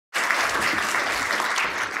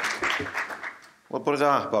Well,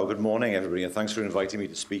 good morning, everybody, and thanks for inviting me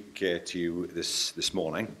to speak to you this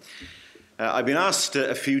morning. I've been asked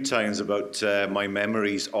a few times about my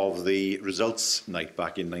memories of the results night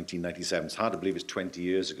back in 1997. It's hard to believe it's 20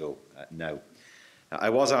 years ago now. I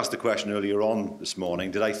was asked the question earlier on this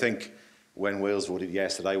morning, did I think when Wales voted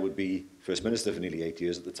yes that I would be First Minister for nearly 8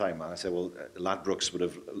 years at the time? And I said, well, Ladbrokes would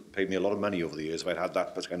have paid me a lot of money over the years if I'd had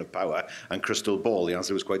that kind of power and crystal ball. The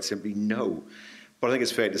answer was quite simply no. But I think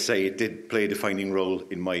it's fair to say it did play a defining role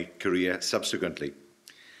in my career subsequently.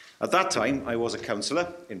 At that time, I was a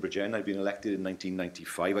councillor in Bridgend. I'd been elected in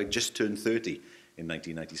 1995. I just turned 30 in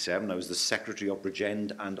 1997. I was the Secretary of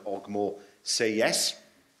Bridgend and Ogmore Say Yes.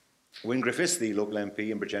 Wyn Griffiths, the local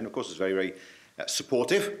MP in Bridgend, of course, was very, very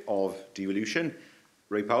supportive of devolution.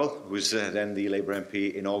 Ray Powell, who was then the Labour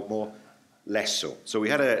MP in Ogmore, less so. So we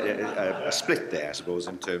had a split there, I suppose,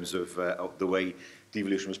 in terms of the way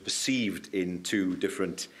devolution was perceived in two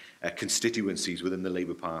different constituencies within the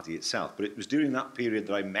Labour Party itself. But it was during that period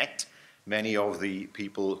that I met many of the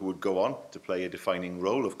people who would go on to play a defining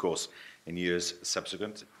role, of course, in years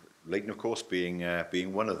subsequent, Leighton, of course, being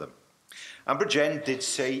one of them. And Bridgend did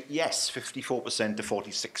say yes, 54% to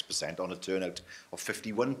 46% on a turnout of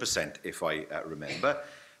 51%, if I remember,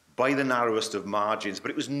 by the narrowest of margins.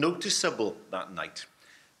 But it was noticeable that night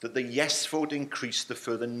that the yes vote increased the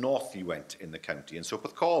further north you went in the county. And so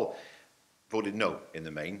Porthcawl voted no in the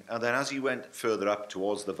main. And then as you went further up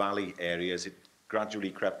towards the valley areas, it gradually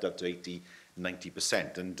crept up to 80,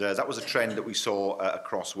 90%. And that was a trend that we saw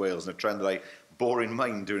across Wales, and a trend that I bore in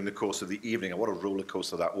mind during the course of the evening. And what a roller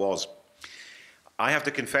coaster that was. I have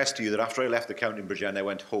to confess to you that after I left the county in Bridgend, I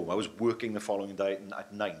went home. I was working the following day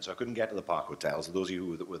at 9, so I couldn't get to the Park Hotels. So those of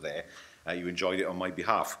you that were there, you enjoyed it on my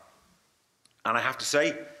behalf. And I have to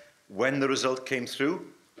say, when the result came through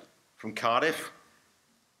from Cardiff,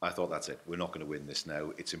 I thought, that's it. We're not going to win this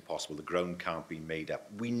now. It's impossible. The ground can't be made up.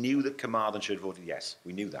 We knew that Carmarthenshire had voted yes.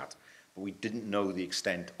 We knew that. But we didn't know the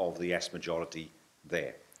extent of the yes majority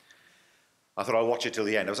there. I thought I'll watch it till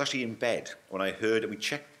the end. I was actually in bed when I heard, and we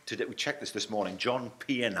checked this morning, John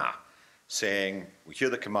Piana saying, we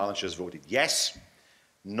hear that Carmarthenshire has voted yes.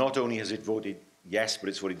 Not only has it voted yes, but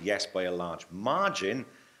it's voted yes by a large margin.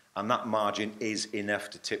 And that margin is enough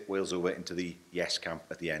to tip Wales over into the yes camp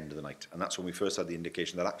at the end of the night. And that's when we first had the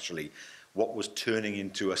indication that actually what was turning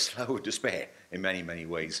into a slow despair in many, many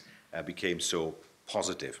ways became so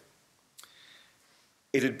positive.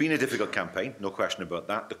 It had been a difficult campaign, no question about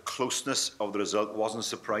that. The closeness of the result wasn't a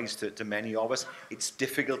surprise to many of us. It's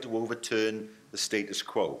difficult to overturn the status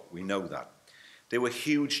quo. We know that. There were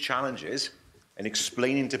huge challenges in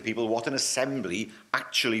explaining to people what an assembly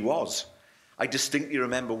actually was. I distinctly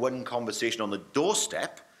remember one conversation on the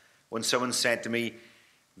doorstep when someone said to me,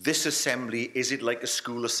 this assembly, is it like a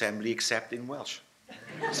school assembly except in Welsh?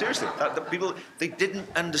 Seriously, the people, they didn't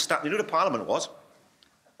understand. They knew what a parliament was,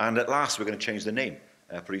 and at last we're going to change the name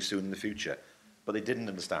pretty soon in the future. But they didn't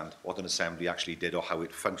understand what an assembly actually did or how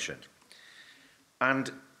it functioned.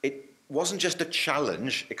 And it wasn't just a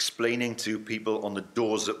challenge explaining to people on the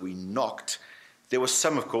doors that we knocked. There were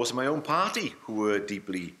some, of course, in my own party who were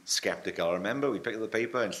deeply sceptical. I remember we picked up the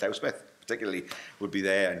paper, and Llew Smith particularly would be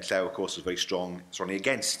there, and Llew, of course, was very strongly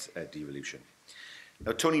against devolution.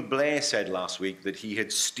 Now, Tony Blair said last week that he had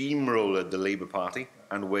steamrolled the Labour Party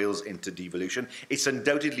and Wales into devolution. It's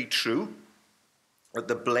undoubtedly true that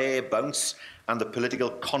the Blair bounce and the political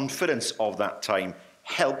confidence of that time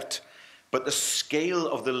helped, but the scale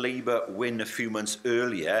of the Labour win a few months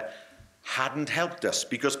earlier hadn't helped us,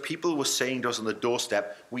 because people were saying to us on the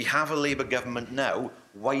doorstep, we have a Labour government now,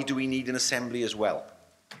 why do we need an assembly as well?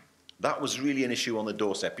 That was really an issue on the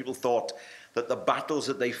doorstep. People thought that the battles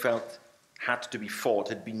that they felt had to be fought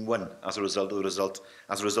had been won as a result of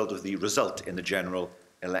the result in the general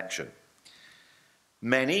election.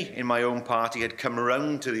 Many in my own party had come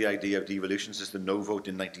around to the idea of devolution since the no vote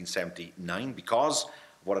in 1979 because of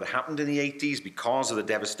what had happened in the 80s, because of the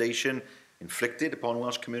devastation inflicted upon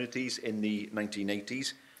Welsh communities in the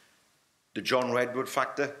 1980s. The John Redwood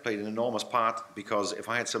factor played an enormous part, because if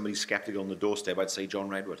I had somebody sceptical on the doorstep, I'd say John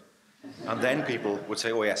Redwood. And then people would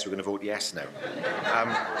say, oh yes, we're going to vote yes now.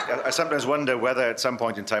 I sometimes wonder whether at some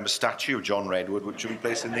point in time a statue of John Redwood should be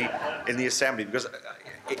placed in the Assembly, because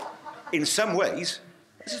in some ways,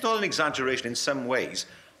 this is not an exaggeration, in some ways,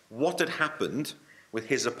 what had happened with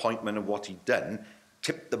his appointment and what he'd done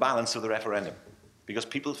tipped the balance of the referendum. Because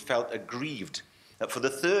people felt aggrieved that for the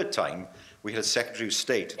third time we had a Secretary of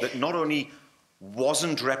State that not only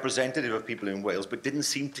wasn't representative of people in Wales, but didn't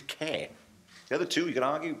seem to care. The other two, you could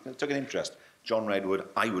argue, took an interest. John Redwood,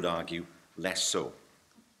 I would argue, less so.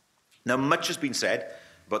 Now, much has been said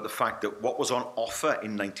about the fact that what was on offer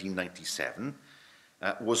in 1997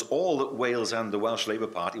 was all that Wales and the Welsh Labour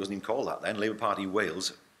Party, it wasn't even called that then, Labour Party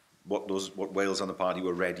Wales, what Wales and the party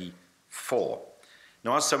were ready for.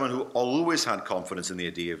 Now, as someone who always had confidence in the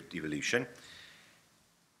idea of devolution,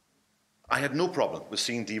 I had no problem with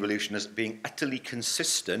seeing devolution as being utterly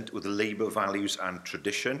consistent with the Labour values and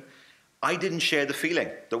tradition. I didn't share the feeling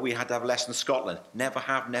that we had to have less than Scotland. Never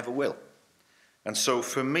have, never will. And so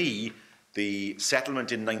for me, the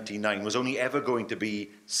settlement in 99 was only ever going to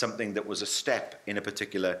be something that was a step in a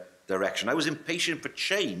particular direction. I was impatient for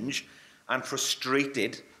change and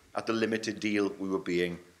frustrated at the limited deal we were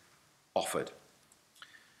being offered.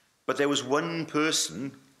 But there was one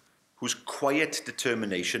person whose quiet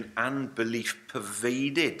determination and belief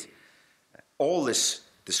pervaded all this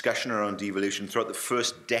discussion around devolution throughout the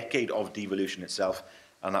first decade of devolution itself,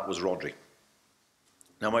 and that was Rhodri.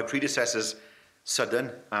 Now, my predecessor's sudden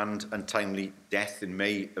and untimely death in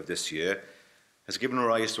May of this year has given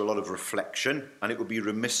rise to a lot of reflection, and it would be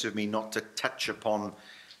remiss of me not to touch upon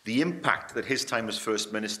the impact that his time as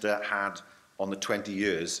First Minister had on the 20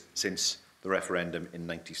 years since the referendum in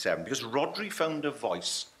 97, because Rhodri found a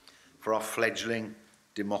voice for our fledgling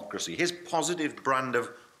democracy. His positive brand of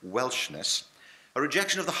Welshness, a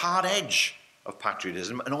rejection of the hard edge of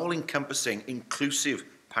patriotism, an all-encompassing, inclusive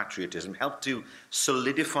patriotism, helped to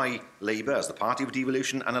solidify Labour as the party of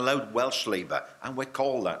devolution and allowed Welsh Labour, and we're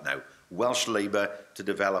called that now, Welsh Labour, to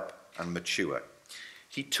develop and mature.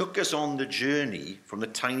 He took us on the journey from the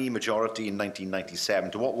tiny majority in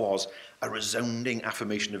 1997 to what was a resounding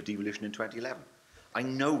affirmation of devolution in 2011. I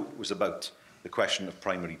know it was about the question of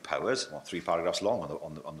primary powers, well, 3 paragraphs long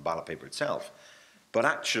on the ballot paper itself, but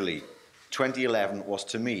actually 2011 was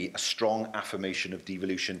to me a strong affirmation of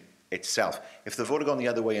devolution itself. If the vote had gone the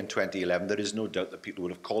other way in 2011, there is no doubt that people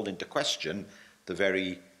would have called into question the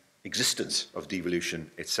very existence of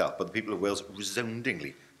devolution itself. But the people of Wales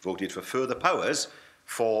resoundingly voted for further powers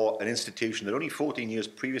for an institution that only 14 years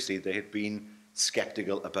previously they had been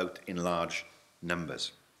sceptical about in large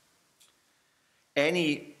numbers.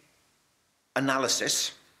 Any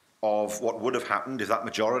analysis of what would have happened if that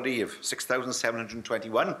majority of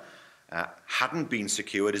 6,721 hadn't been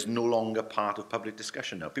secured is no longer part of public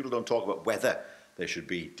discussion now. People don't talk about whether there should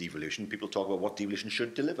be devolution. People talk about what devolution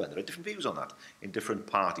should deliver. There are different views on that in different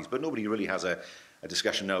parties, but nobody really has a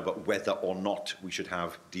discussion now about whether or not we should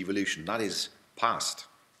have devolution. That is past.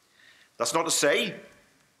 That's not to say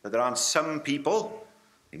that there aren't some people,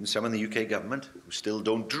 even some in the UK government, who still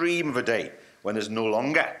don't dream of a day when there's no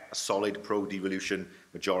longer a solid pro-devolution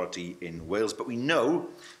majority in Wales. But we know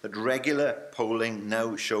that regular polling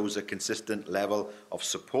now shows a consistent level of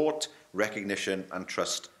support, recognition and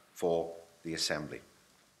trust for the Assembly.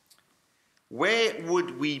 Where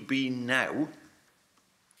would we be now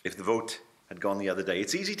if the vote had gone the other day?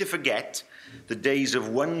 It's easy to forget the days of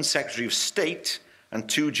one Secretary of State and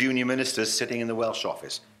 2 junior ministers sitting in the Welsh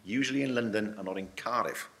office, usually in London and not in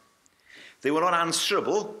Cardiff. They were not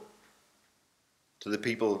answerable to the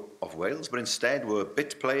people of Wales, but instead were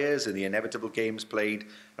bit players in the inevitable games played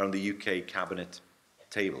around the UK cabinet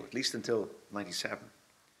table, at least until 97.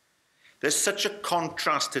 There's such a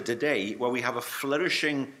contrast to today, where we have a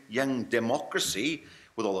flourishing young democracy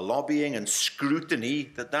with all the lobbying and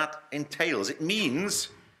scrutiny that entails. It means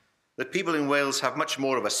that people in Wales have much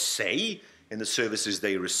more of a say in the services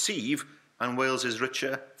they receive, and Wales is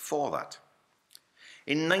richer for that.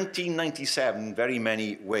 In 1997, in very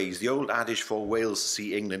many ways, the old adage for Wales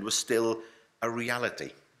see England was still a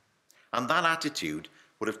reality. And that attitude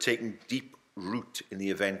would have taken deep root in the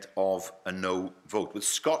event of a no vote, with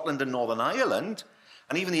Scotland and Northern Ireland,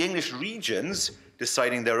 and even the English regions,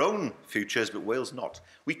 deciding their own futures, but Wales not.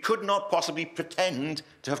 We could not possibly pretend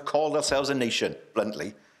to have called ourselves a nation,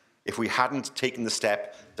 bluntly, if we hadn't taken the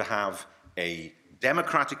step to have a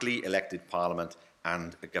democratically elected parliament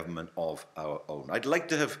and a government of our own. I'd like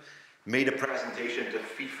to have made a presentation to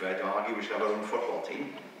FIFA to argue we should have our own football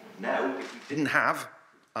team. Now, if we didn't have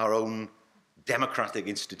our own democratic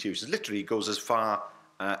institutions, literally goes as far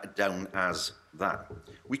down as that.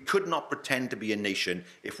 We could not pretend to be a nation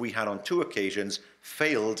if we had on 2 occasions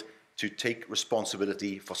failed to take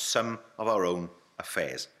responsibility for some of our own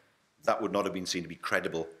affairs. That would not have been seen to be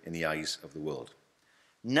credible in the eyes of the world.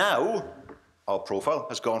 Now, our profile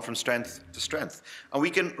has gone from strength to strength, and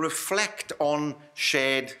we can reflect on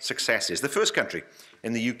shared successes. The first country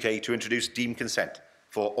in the UK to introduce deemed consent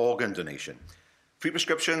for organ donation, free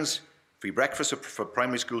prescriptions, free breakfast for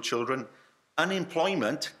primary school children,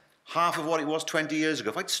 unemployment, half of what it was 20 years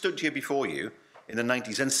ago. If I'd stood here before you in the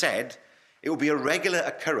 90s and said it would be a regular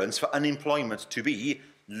occurrence for unemployment to be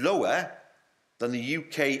lower than the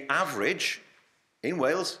UK average in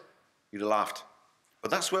Wales, you'd have laughed.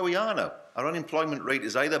 But that's where we are now. Our unemployment rate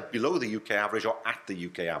is either below the UK average or at the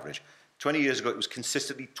UK average. 20 years ago, it was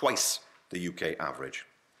consistently twice the UK average.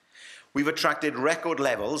 We've attracted record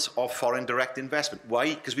levels of foreign direct investment.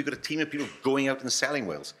 Why? Because we've got a team of people going out and selling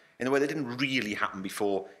Wales in a way that didn't really happen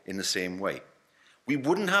before in the same way. We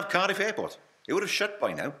wouldn't have Cardiff Airport. It would have shut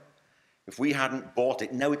by now if we hadn't bought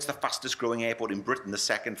it. Now it's the fastest growing airport in Britain, the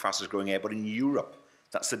second fastest growing airport in Europe.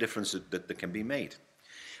 That's the difference that can be made.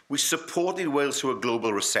 We supported Wales through a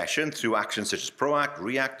global recession through actions such as ProAct,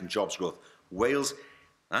 REACT and jobs growth. Wales,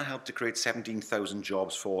 that helped to create 17,000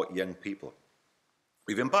 jobs for young people.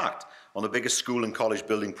 We've embarked on the biggest school and college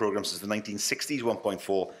building programme since the 1960s,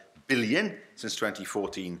 1.4 billion since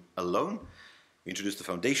 2014 alone. We introduced the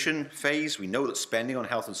foundation phase. We know that spending on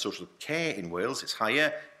health and social care in Wales is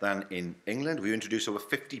higher than in England. We introduced over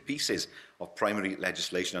 50 pieces of primary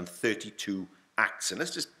legislation and 32 acts. And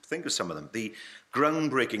let's just think of some of them. The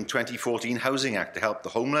groundbreaking 2014 Housing Act to help the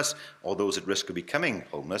homeless or those at risk of becoming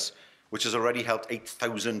homeless, which has already helped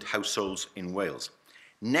 8,000 households in Wales.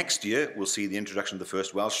 Next year, we'll see the introduction of the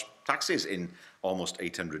first Welsh taxes in almost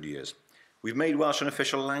 800 years. We've made Welsh an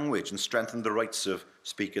official language and strengthened the rights of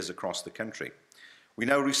speakers across the country. We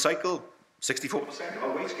now recycle 64% of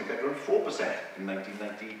our waste compared to around 4% in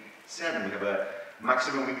 1997. We have a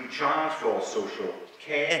maximum weekly charge for social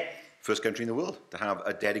care. First country in the world to have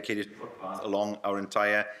a dedicated footpath along our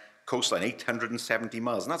entire coastline, 870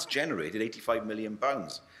 miles. And that's generated £85 million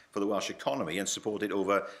for the Welsh economy and supported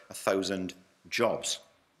over 1,000 jobs.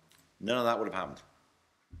 None of that would have happened.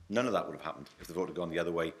 None of that would have happened if the vote had gone the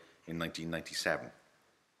other way in 1997.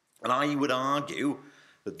 And I would argue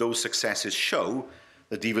that those successes show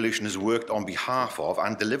that devolution has worked on behalf of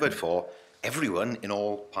and delivered for everyone in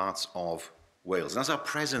all parts of Wales. And as our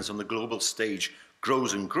presence on the global stage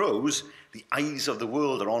grows and grows, the eyes of the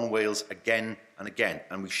world are on Wales again and again,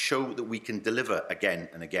 and we show that we can deliver again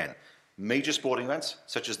and again. Major sporting events,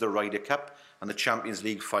 such as the Ryder Cup and the Champions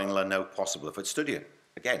League final, are now possible. If I'd stood here,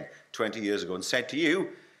 again, 20 years ago and said to you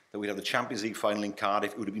that we'd have the Champions League final in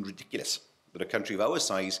Cardiff, it would have been ridiculous that a country of our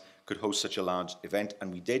size could host such a large event,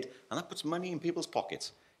 and we did, and that puts money in people's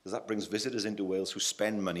pockets, because that brings visitors into Wales who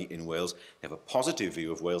spend money in Wales. They have a positive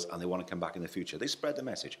view of Wales, and they want to come back in the future. They spread the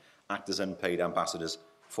message, act as unpaid ambassadors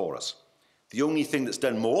for us. The only thing that's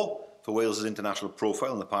done more for Wales's international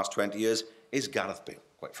profile in the past 20 years is Gareth Bale,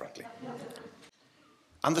 quite frankly.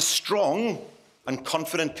 And the strong and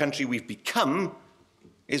confident country we've become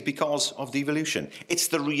is because of devolution. It's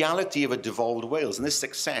the reality of a devolved Wales, and this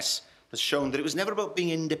success has shown that it was never about being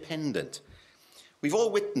independent. We've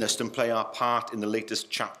all witnessed and play our part in the latest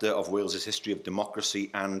chapter of Wales's history of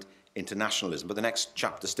democracy and internationalism, but the next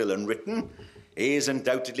chapter still unwritten is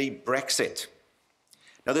undoubtedly Brexit.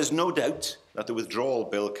 Now, there's no doubt that the withdrawal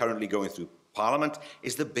bill currently going through Parliament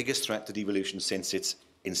is the biggest threat to devolution since its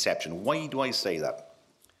inception. Why do I say that?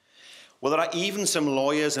 Well, there are even some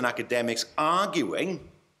lawyers and academics arguing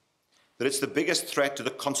that it's the biggest threat to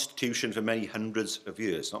the Constitution for many hundreds of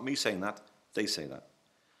years. Not me saying that, they say that.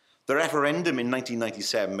 The referendum in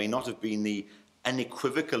 1997 may not have been the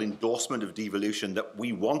unequivocal endorsement of devolution that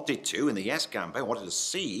we wanted to in the Yes campaign, wanted to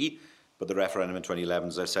see, but the referendum in 2011,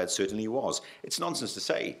 as I said, certainly was. It's nonsense to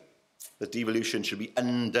say that devolution should be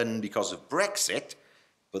undone because of Brexit,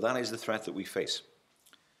 but that is the threat that we face.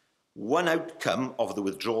 One outcome of the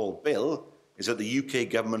withdrawal bill is that the UK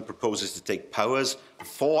government proposes to take powers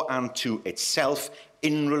for and to itself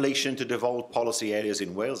in relation to devolved policy areas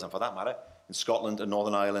in Wales, and for that matter, in Scotland and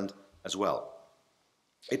Northern Ireland as well.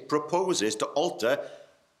 It proposes to alter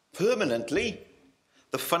permanently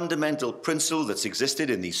the fundamental principle that's existed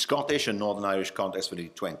in the Scottish and Northern Irish context for nearly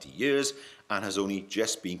 20 years and has only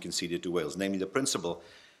just been conceded to Wales, namely the principle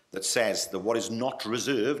that says that what is not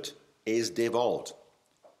reserved is devolved.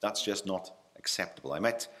 That's just not acceptable. I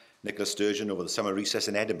met Nicola Sturgeon over the summer recess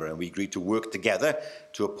in Edinburgh, and we agreed to work together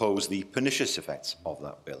to oppose the pernicious effects of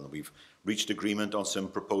that bill. And we've reached agreement on some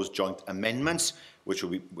proposed joint amendments, which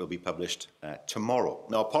will be published tomorrow.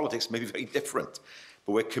 Now, politics may be very different,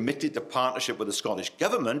 but we're committed to partnership with the Scottish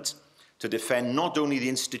Government to defend not only the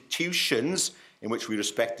institutions in which we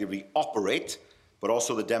respectively operate, but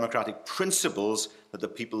also the democratic principles that the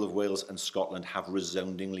people of Wales and Scotland have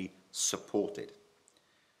resoundingly supported.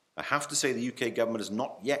 I have to say the UK government has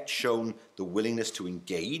not yet shown the willingness to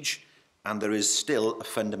engage, and there is still a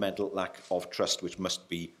fundamental lack of trust which must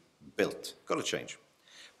be built. Got to change.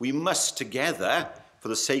 We must together, for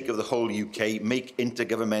the sake of the whole UK, make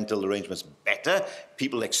intergovernmental arrangements better.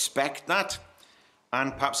 People expect that.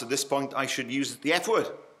 And perhaps at this point I should use the F word.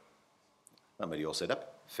 That made you all sit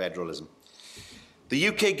up. Federalism. The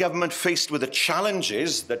UK government, faced with the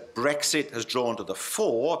challenges that Brexit has drawn to the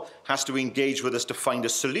fore, has to engage with us to find a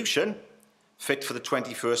solution fit for the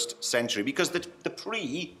 21st century, because the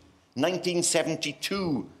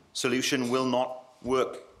pre-1972 solution will not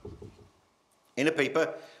work. In a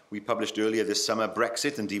paper we published earlier this summer,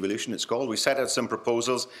 Brexit and Devolution, it's called, we set out some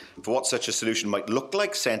proposals for what such a solution might look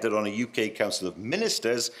like, centred on a UK Council of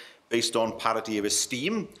Ministers based on parity of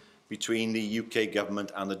esteem between the UK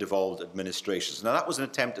government and the devolved administrations. Now, that was an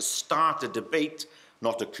attempt to start a debate,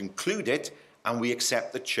 not to conclude it, and we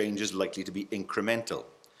accept that change is likely to be incremental.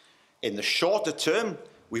 In the shorter term,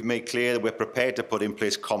 we've made clear that we're prepared to put in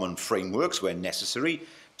place common frameworks where necessary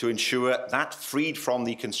to ensure that, freed from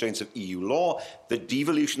the constraints of EU law, the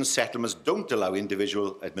devolution settlements don't allow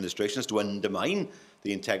individual administrations to undermine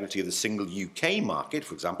the integrity of the single UK market,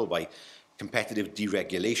 for example, by competitive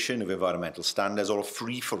deregulation of environmental standards, or a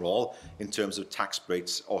free-for-all in terms of tax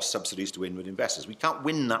breaks or subsidies to inward investors. We can't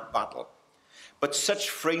win that battle. But such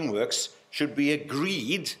frameworks should be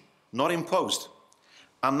agreed, not imposed.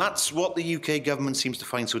 And that's what the UK government seems to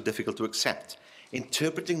find so difficult to accept,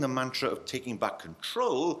 interpreting the mantra of taking back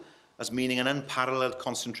control as meaning an unparalleled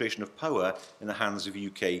concentration of power in the hands of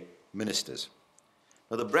UK ministers.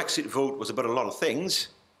 Now, the Brexit vote was about a lot of things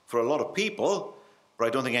for a lot of people, but I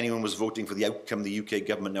don't think anyone was voting for the outcome the UK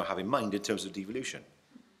government now have in mind in terms of devolution.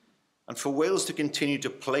 And for Wales to continue to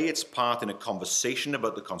play its part in a conversation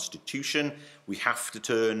about the Constitution, we have to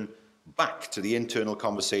turn back to the internal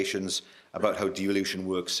conversations about how devolution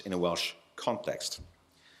works in a Welsh context.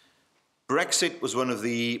 Brexit was one of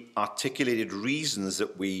the articulated reasons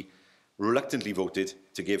that we reluctantly voted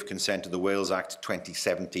to give consent to the Wales Act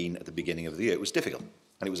 2017 at the beginning of the year. It was difficult,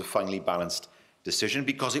 and it was a finely balanced decision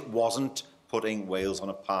because it wasn't putting Wales on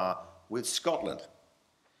a par with Scotland.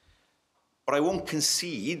 But I won't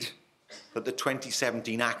concede that the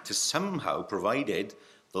 2017 Act has somehow provided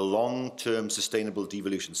the long-term sustainable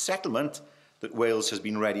devolution settlement that Wales has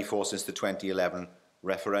been ready for since the 2011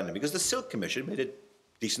 referendum, because the Silk Commission made a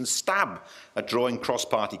decent stab at drawing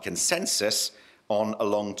cross-party consensus on a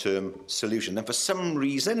long-term solution. And for some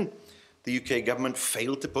reason, the UK government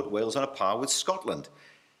failed to put Wales on a par with Scotland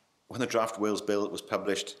when the draft Wales Bill was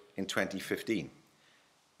published in 2015.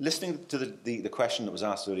 Listening to the question that was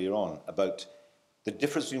asked earlier on about the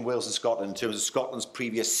difference between Wales and Scotland in terms of Scotland's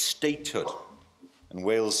previous statehood and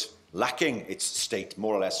Wales lacking its state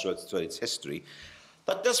more or less throughout its history,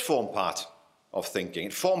 that does form part of thinking.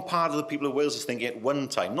 It formed part of the people of Wales' thinking at one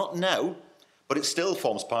time, not now, but it still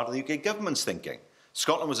forms part of the UK government's thinking.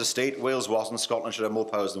 Scotland was a state, Wales wasn't, Scotland should have more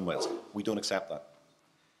powers than Wales. We don't accept that.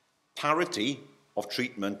 Parity of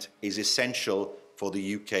treatment is essential for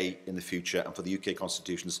the UK in the future and for the UK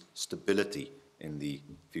Constitution's stability in the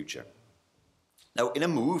future. Now, in a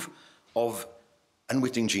move of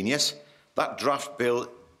unwitting genius, that draft bill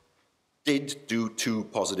did do two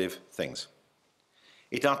positive things.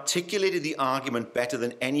 It articulated the argument better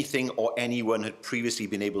than anything or anyone had previously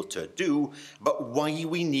been able to do about why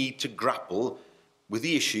we need to grapple with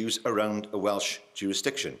the issues around a Welsh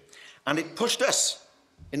jurisdiction. And it pushed us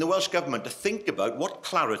in the Welsh Government to think about what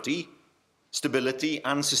clarity, stability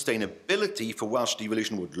and sustainability for Welsh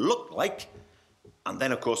devolution would look like. And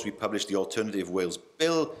then, of course, we published the Alternative Wales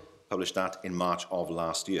Bill, published that in March of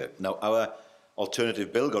last year. Now, our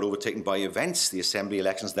alternative bill got overtaken by events, the Assembly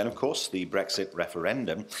elections, then, of course, the Brexit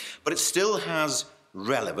referendum. But it still has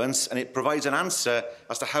relevance, and it provides an answer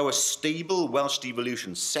as to how a stable Welsh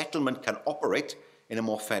devolution settlement can operate in a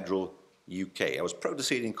more federal UK. I was proud to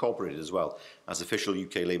see it incorporated as well as official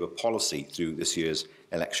UK Labour policy through this year's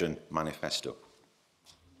election manifesto.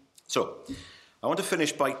 So, I want to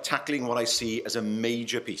finish by tackling what I see as a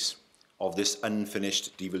major piece of this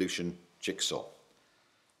unfinished devolution jigsaw.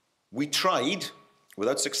 We tried,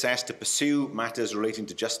 without success, to pursue matters relating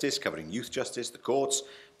to justice, covering youth justice, the courts,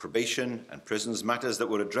 probation and prisons, matters that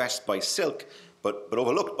were addressed by Silk, but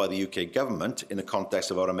overlooked by the UK government in the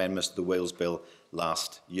context of our amendments to the Wales Bill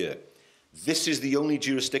last year. This is the only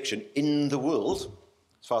jurisdiction in the world,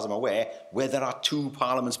 as far as I'm aware, where there are two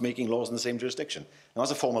parliaments making laws in the same jurisdiction. Now,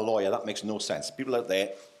 as a former lawyer, that makes no sense. People out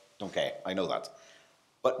there don't care, I know that.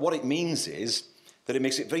 But what it means is that it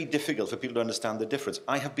makes it very difficult for people to understand the difference.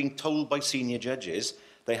 I have been told by senior judges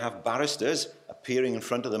they have barristers appearing in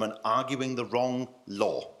front of them and arguing the wrong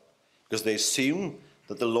law because they assume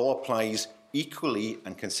that the law applies equally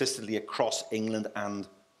and consistently across England and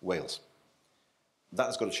Wales. That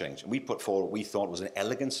has got to change. And we put forward what we thought was an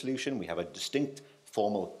elegant solution. We have a distinct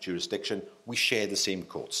formal jurisdiction. We share the same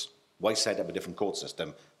courts. Why set up a different court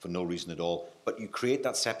system for no reason at all? But you create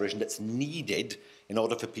that separation that's needed in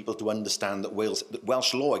order for people to understand that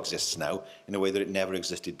Welsh law exists now in a way that it never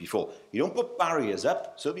existed before. You don't put barriers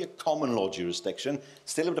up, so it'll be a common law jurisdiction,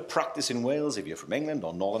 still able to practice in Wales if you're from England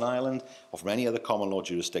or Northern Ireland or from any other common law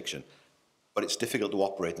jurisdiction. But it's difficult to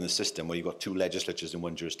operate in a system where you've got two legislatures in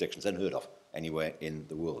one jurisdiction. It's unheard of anywhere in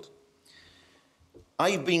the world.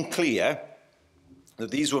 I've been clear that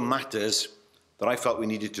these were matters that I felt we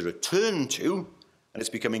needed to return to, and it's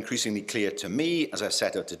become increasingly clear to me, as I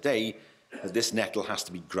set out today, that this nettle has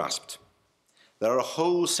to be grasped. There are a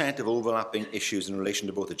whole set of overlapping issues in relation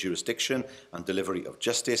to both the jurisdiction and delivery of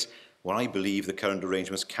justice, where I believe the current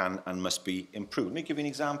arrangements can and must be improved. Let me give you an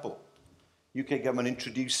example. UK government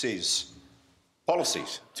introduces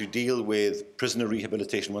policies to deal with prisoner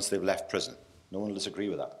rehabilitation once they've left prison. No one will disagree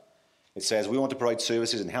with that. It says we want to provide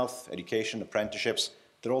services in health, education, apprenticeships.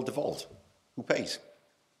 They're all devolved. Who pays?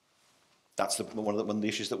 That's one of the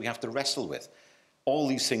issues that we have to wrestle with. All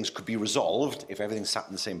these things could be resolved if everything sat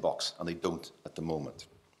in the same box, and they don't at the moment.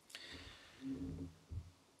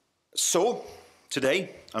 So,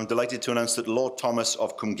 today, I'm delighted to announce that Lord Thomas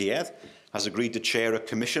of Cwmgyrdd has agreed to chair a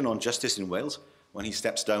commission on justice in Wales when he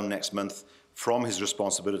steps down next month from his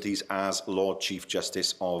responsibilities as Lord Chief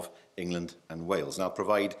Justice of England and Wales. And I'll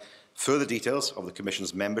provide further details of the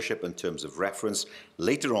Commission's membership in terms of reference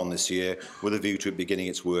later on this year, with a view to it beginning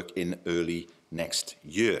its work in early next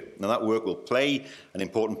year. Now, that work will play an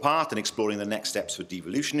important part in exploring the next steps for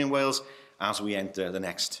devolution in Wales as we enter the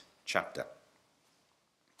next chapter.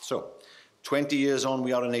 So, 20 years on,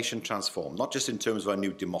 we are a nation transformed, not just in terms of our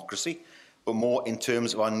new democracy, but more in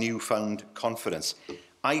terms of our newfound confidence.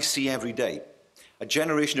 I see every day a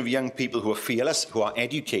generation of young people who are fearless, who are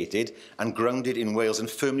educated and grounded in Wales and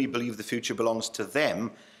firmly believe the future belongs to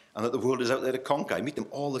them and that the world is out there to conquer. I meet them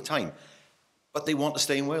all the time. But they want to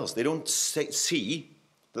stay in Wales. They don't see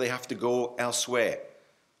that they have to go elsewhere.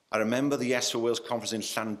 I remember the Yes for Wales conference in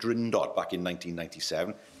Llandrindod back in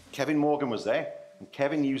 1997. Kevin Morgan was there, and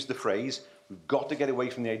Kevin used the phrase, we've got to get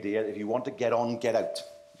away from the idea that if you want to get on, get out.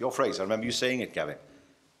 Your phrase. I remember you saying it, Kevin.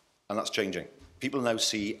 And that's changing. People now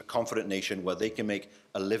see a confident nation where they can make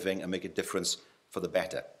a living and make a difference for the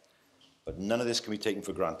better. But none of this can be taken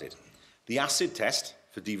for granted. The acid test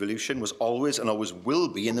for devolution was always and always will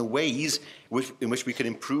be in the ways in which we can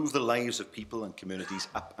improve the lives of people and communities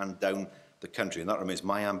up and down the country. And that remains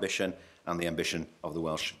my ambition and the ambition of the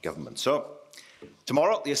Welsh Government. So,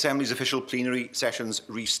 tomorrow, the Assembly's official plenary sessions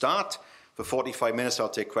restart. For 45 minutes, I'll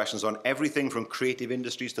take questions on everything from creative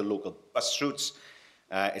industries to local bus routes.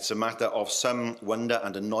 It's a matter of some wonder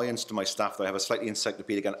and annoyance to my staff that I have a slightly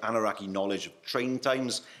encyclopedic and Anaraki knowledge of train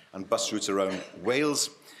times and bus routes around Wales.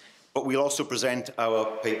 But we'll also present our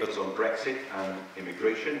papers on Brexit and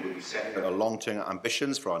immigration. We'll be setting out our long-term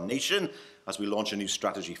ambitions for our nation as we launch a new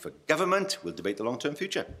strategy for government. We'll debate the long-term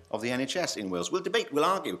future of the NHS in Wales. We'll debate, we'll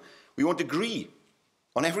argue. We won't agree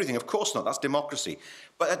on everything, of course not. That's democracy.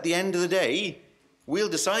 But at the end of the day, we'll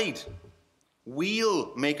decide.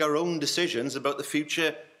 We'll make our own decisions about the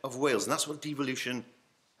future of Wales. And that's what devolution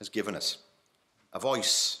has given us. A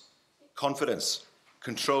voice, confidence,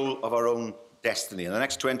 control of our own destiny. And the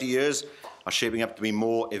next 20 years are shaping up to be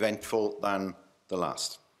more eventful than the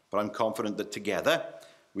last. But I'm confident that together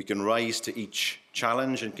we can rise to each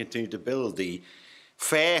challenge and continue to build the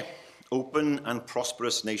fair, open and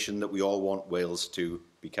prosperous nation that we all want Wales to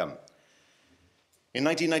become. In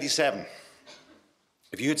 1997,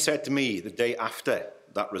 if you had said to me the day after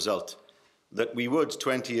that result that we would,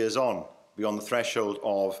 20 years on, be on the threshold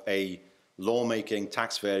of a lawmaking,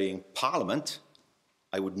 tax-varying parliament,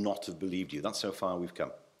 I would not have believed you. That's how far we've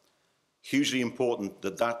come. Hugely important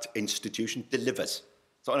that that institution delivers.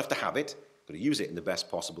 It's not enough to have it, but to use it in the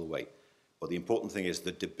best possible way. But the important thing is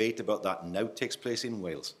the debate about that now takes place in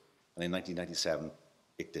Wales. And in 1997,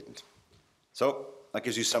 it didn't. So that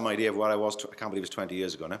gives you some idea of where I was. I can't believe it's 20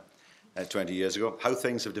 years ago now. 20 years ago. How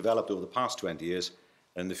things have developed over the past 20 years.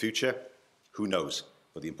 And in the future, who knows?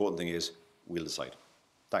 But the important thing is, we'll decide.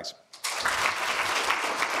 Thanks.